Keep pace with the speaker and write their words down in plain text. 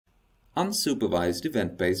unsupervised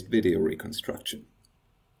event-based video reconstruction.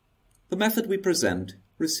 The method we present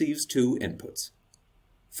receives two inputs.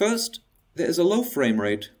 First, there is a low frame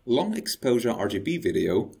rate, long exposure RGB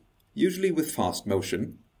video, usually with fast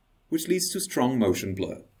motion, which leads to strong motion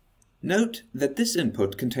blur. Note that this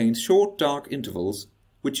input contains short dark intervals,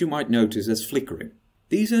 which you might notice as flickering.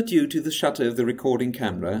 These are due to the shutter of the recording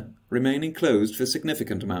camera remaining closed for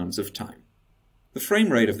significant amounts of time. The frame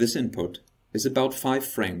rate of this input is about 5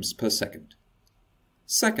 frames per second.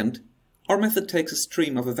 Second, our method takes a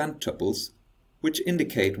stream of event tuples, which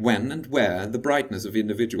indicate when and where the brightness of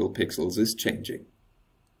individual pixels is changing.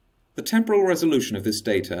 The temporal resolution of this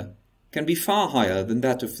data can be far higher than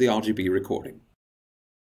that of the RGB recording.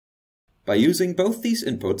 By using both these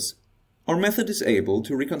inputs, our method is able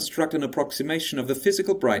to reconstruct an approximation of the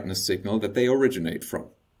physical brightness signal that they originate from.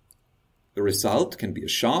 The result can be a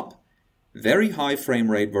sharp, very high frame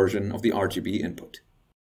rate version of the RGB input.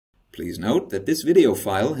 Please note that this video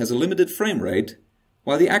file has a limited frame rate,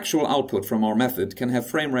 while the actual output from our method can have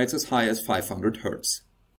frame rates as high as 500 Hz.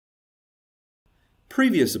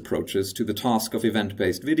 Previous approaches to the task of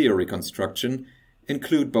event-based video reconstruction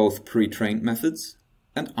include both pre-trained methods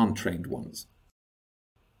and untrained ones.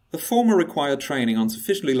 The former require training on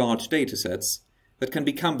sufficiently large datasets that can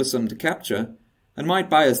be cumbersome to capture and might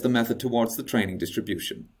bias the method towards the training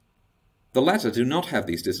distribution. The latter do not have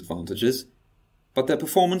these disadvantages, but their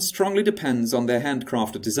performance strongly depends on their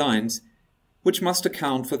handcrafted designs, which must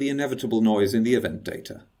account for the inevitable noise in the event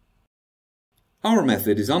data. Our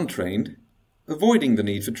method is untrained, avoiding the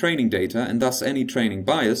need for training data and thus any training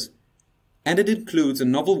bias, and it includes a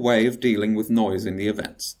novel way of dealing with noise in the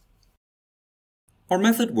events. Our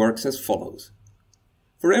method works as follows.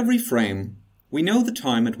 For every frame, we know the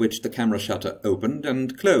time at which the camera shutter opened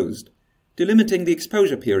and closed, delimiting the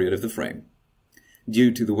exposure period of the frame.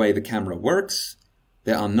 Due to the way the camera works,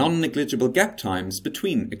 there are non-negligible gap times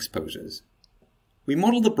between exposures. We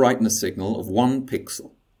model the brightness signal of 1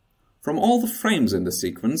 pixel. From all the frames in the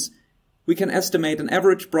sequence, we can estimate an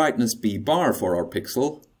average brightness B bar for our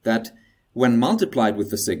pixel that, when multiplied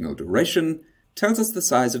with the signal duration, tells us the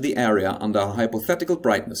size of the area under a hypothetical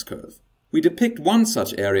brightness curve. We depict one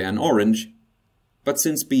such area in orange, but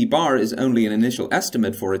since B bar is only an initial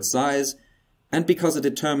estimate for its size, and because it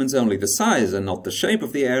determines only the size and not the shape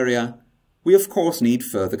of the area, we of course need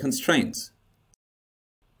further constraints.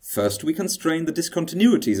 First, we constrain the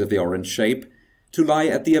discontinuities of the orange shape to lie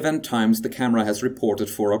at the event times the camera has reported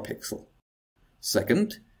for our pixel.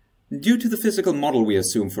 Second, due to the physical model we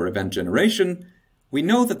assume for event generation, we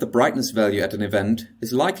know that the brightness value at an event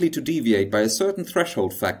is likely to deviate by a certain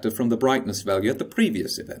threshold factor from the brightness value at the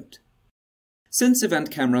previous event. Since event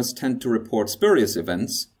cameras tend to report spurious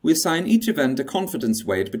events, we assign each event a confidence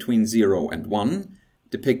weight between 0 and 1,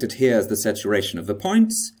 depicted here as the saturation of the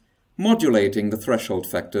points, modulating the threshold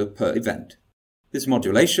factor per event. This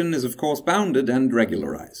modulation is of course bounded and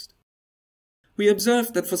regularized. We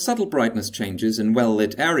observed that for subtle brightness changes in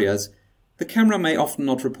well-lit areas, the camera may often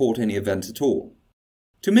not report any event at all.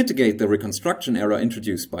 To mitigate the reconstruction error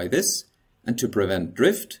introduced by this, and to prevent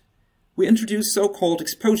drift, we introduce so-called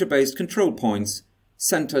exposure-based control points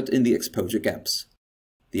centered in the exposure gaps.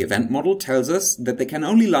 The event model tells us that they can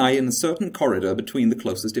only lie in a certain corridor between the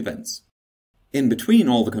closest events. In between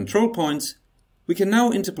all the control points, we can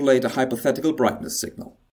now interpolate a hypothetical brightness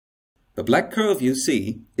signal. The black curve you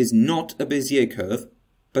see is not a Bézier curve,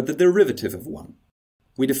 but the derivative of one.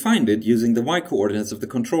 We defined it using the y-coordinates of the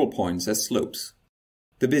control points as slopes.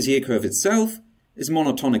 The Bézier curve itself is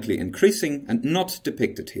monotonically increasing and not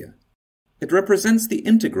depicted here. It represents the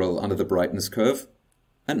integral under the brightness curve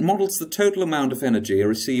and models the total amount of energy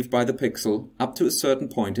received by the pixel up to a certain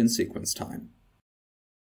point in sequence time.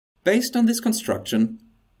 Based on this construction,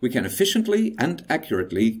 we can efficiently and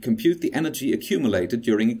accurately compute the energy accumulated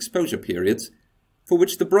during exposure periods, for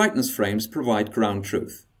which the brightness frames provide ground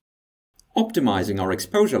truth. Optimizing our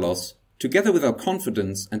exposure loss, together with our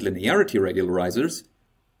confidence and linearity regularizers,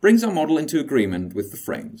 brings our model into agreement with the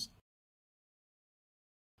frames.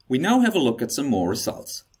 We now have a look at some more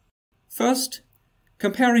results. First,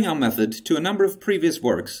 comparing our method to a number of previous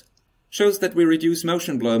works shows that we reduce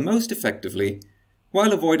motion blur most effectively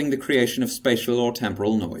while avoiding the creation of spatial or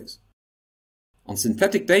temporal noise. On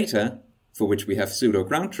synthetic data, for which we have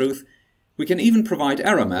pseudo-ground truth, we can even provide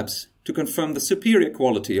error maps to confirm the superior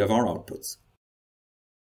quality of our outputs.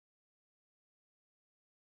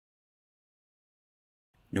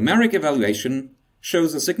 Numeric evaluation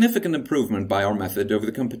shows a significant improvement by our method over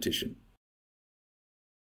the competition.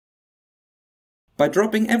 By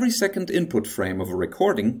dropping every second input frame of a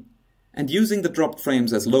recording and using the dropped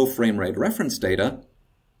frames as low frame rate reference data,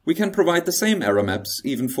 We can provide the same error maps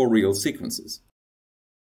even for real sequences.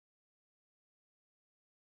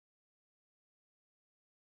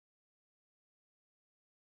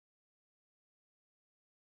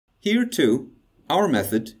 Here too, our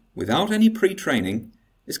method, without any pre-training,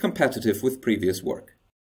 is competitive with previous work.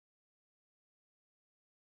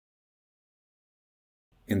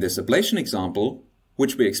 In this ablation example,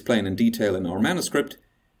 which we explain in detail in our manuscript,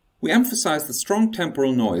 we emphasize the strong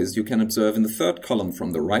temporal noise you can observe in the third column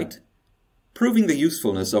from the right, proving the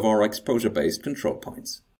usefulness of our exposure-based control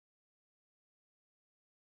points.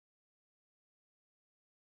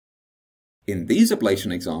 In these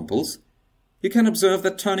ablation examples, you can observe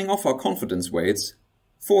that turning off our confidence weights,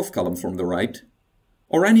 fourth column from the right,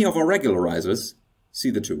 or any of our regularizers,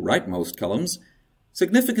 see the two rightmost columns,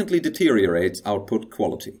 significantly deteriorates output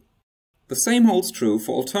quality. The same holds true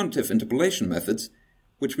for alternative interpolation methods,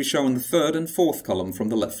 which we show in the third and fourth column from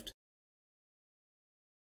the left.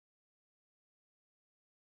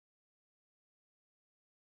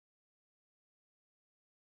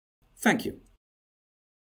 Thank you.